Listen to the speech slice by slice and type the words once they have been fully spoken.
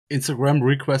Instagram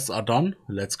requests are done.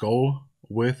 Let's go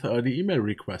with the email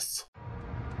requests.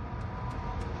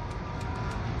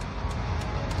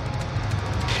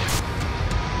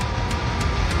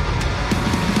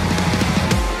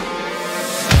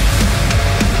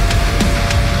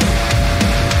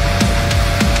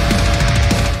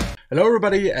 Hello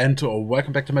everybody and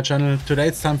welcome back to my channel. Today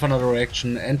it's time for another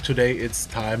reaction, and today it's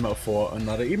time for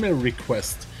another email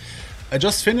request. I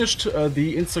just finished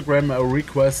the Instagram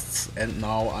requests and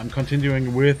now I'm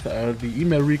continuing with the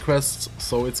email requests,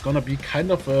 so it's gonna be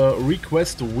kind of a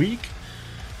request week.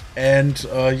 And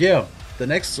yeah, the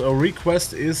next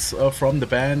request is from the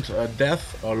band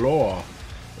DeathLore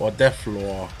or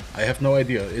DeathLore. I have no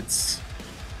idea. It's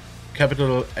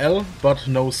capital L but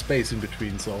no space in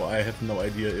between, so I have no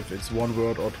idea if it's one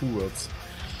word or two words.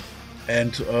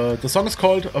 And the song is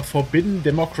called A Forbidden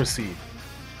Democracy.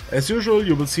 As usual,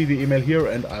 you will see the email here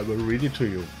and I will read it to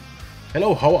you.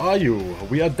 Hello, how are you?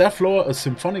 We are DeathLore, a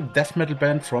symphonic death metal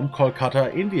band from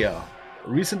Kolkata, India.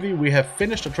 Recently we have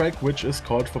finished a track which is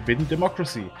called Forbidden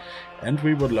Democracy, and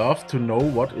we would love to know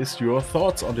what is your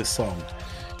thoughts on this song.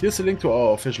 Here's a link to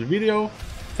our official video.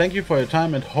 Thank you for your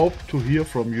time and hope to hear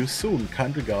from you soon.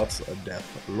 Kind regards,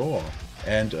 DeathLore.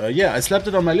 And yeah, I slapped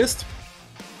it on my list.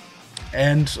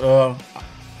 And I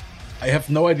have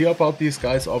no idea about these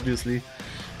guys, obviously.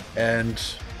 And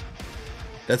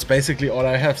that's basically all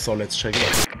I have, so let's check it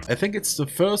out. I think it's the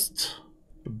first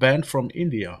band from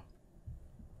India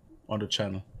on the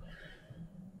channel.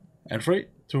 And 3,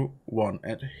 2, 1,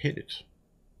 and hit it.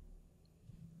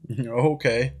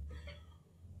 Okay.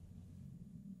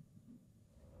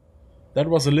 That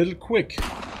was a little quick.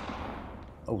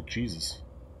 Oh, Jesus.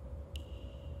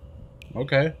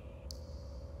 Okay.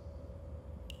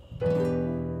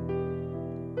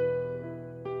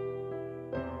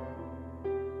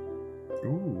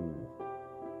 Ooh.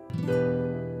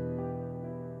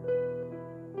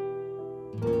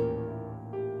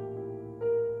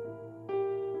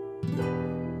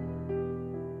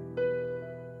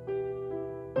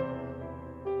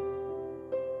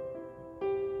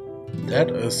 That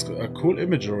is a cool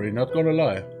imagery, not gonna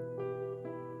lie.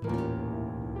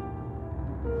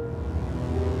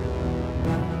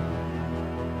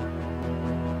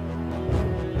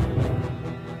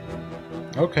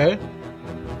 Okay.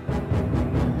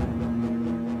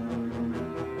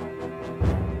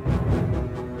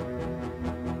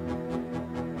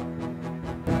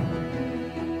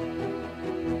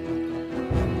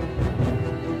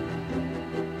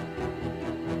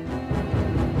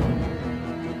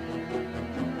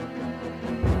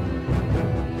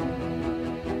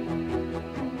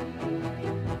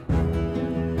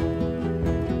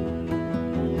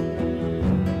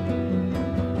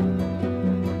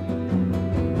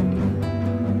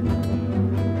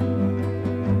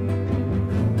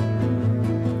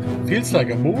 Feels like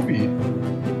a movie.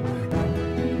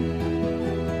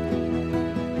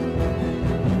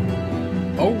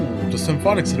 Oh, the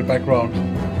symphonics in the background.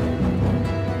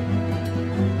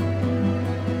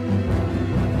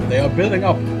 They are building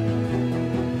up.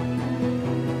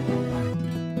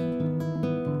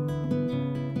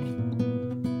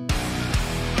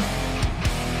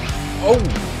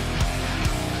 Oh!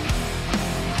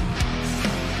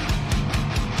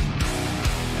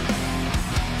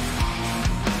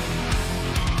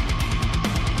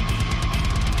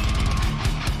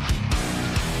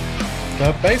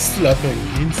 The bass slapping,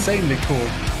 insanely cool.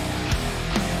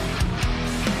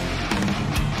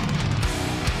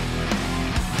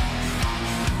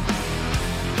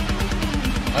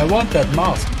 I want that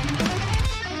mask.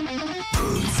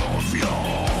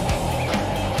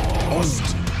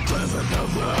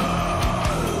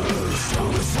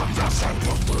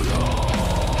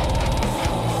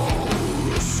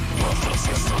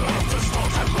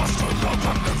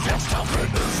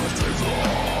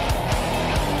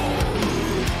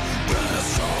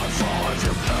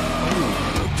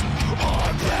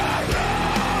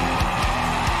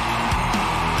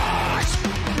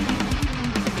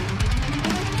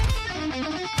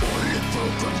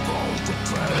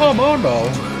 Come on now,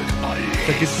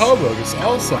 the guitar work is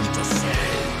awesome.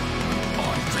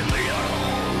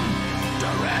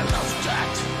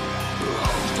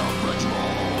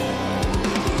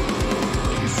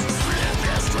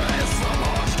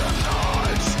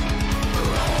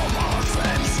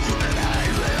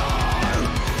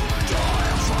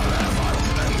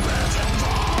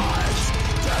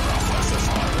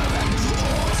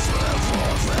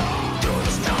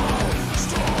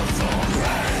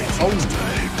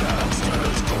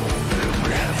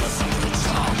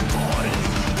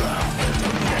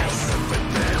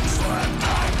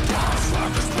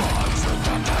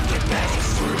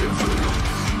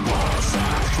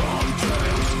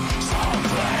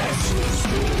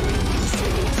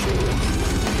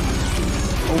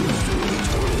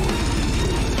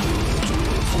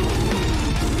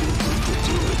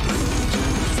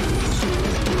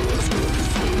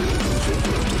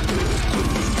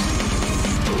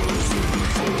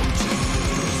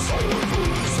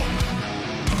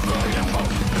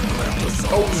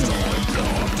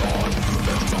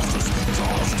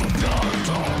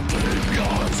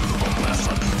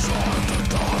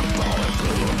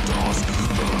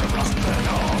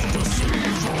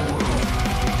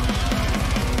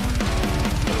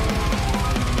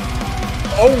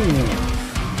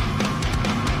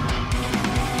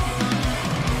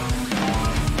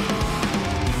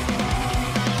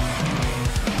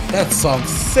 That sounds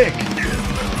sick.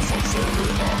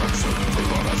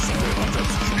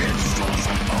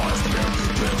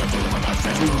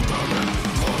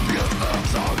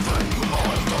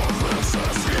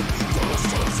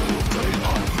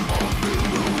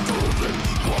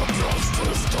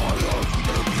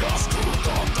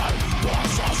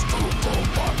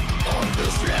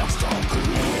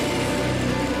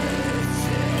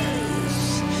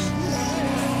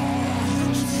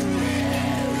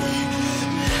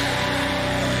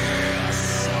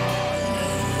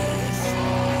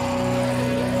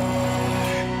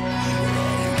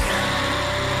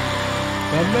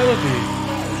 The melody.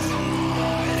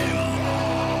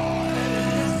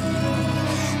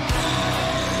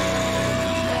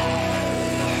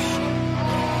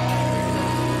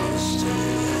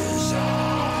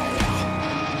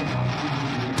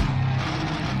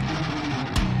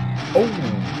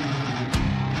 Oh.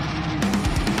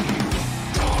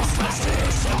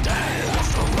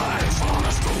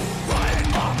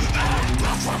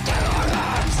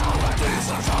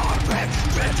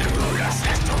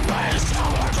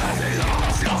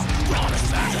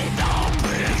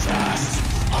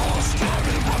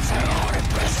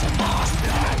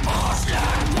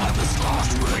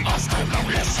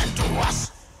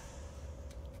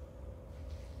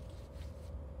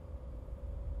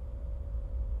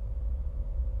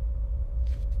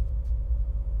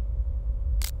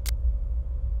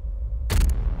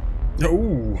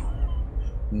 Ooh,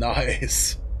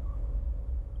 nice.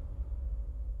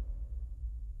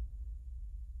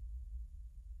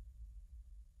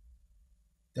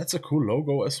 That's a cool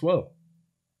logo as well.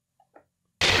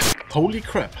 Holy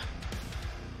crap.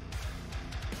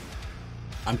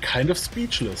 I'm kind of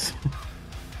speechless,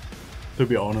 to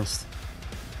be honest.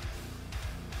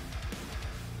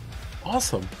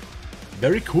 Awesome.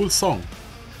 Very cool song.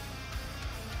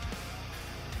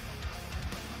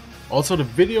 Also, the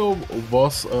video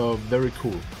was very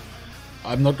cool.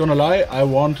 I'm not gonna lie, I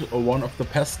want one of the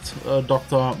Pest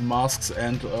Doctor masks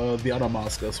and the other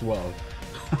mask as well.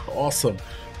 Awesome.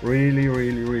 Really,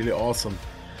 really, really awesome.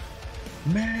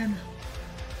 Man.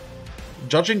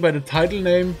 Judging by the title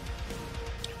name,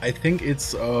 I think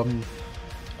it's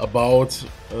about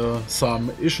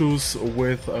some issues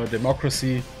with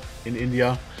democracy in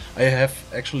India. I have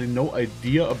actually no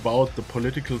idea about the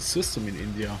political system in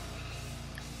India.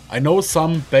 I know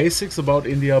some basics about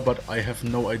India, but I have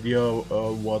no idea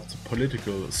what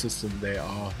political system they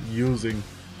are using.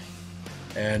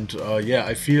 And yeah,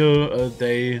 I feel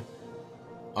they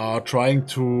are trying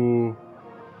to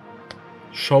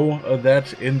show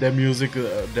that in their music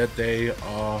that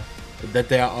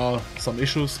there are some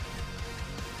issues,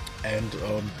 and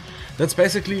that's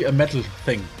basically a metal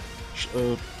thing,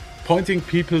 pointing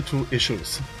people to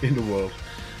issues in the world.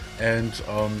 And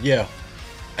yeah,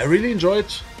 I really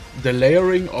enjoyed the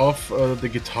layering of the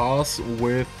guitars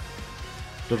with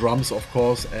the drums, of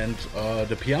course, and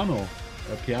the piano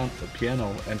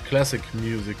and classic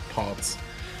music parts.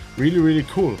 Really, really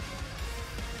cool.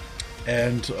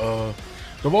 And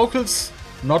the vocals,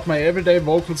 not my everyday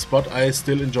vocals, but I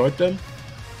still enjoyed them.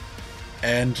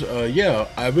 And yeah,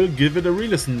 I will give it a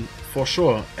re-listen for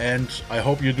sure, and I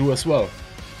hope you do as well.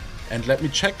 And let me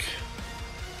check.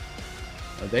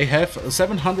 They have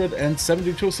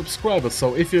 772 subscribers,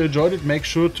 so if you enjoyed it, make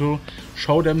sure to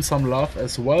show them some love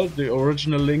as well. The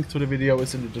original link to the video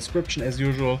is in the description as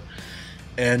usual.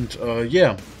 And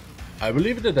yeah, I will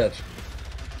leave it at that.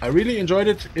 I really enjoyed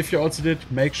it. If you also did,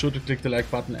 make sure to click the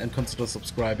like button and consider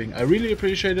subscribing. I really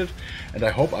appreciate it, and I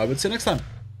hope I will see you next time.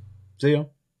 See ya.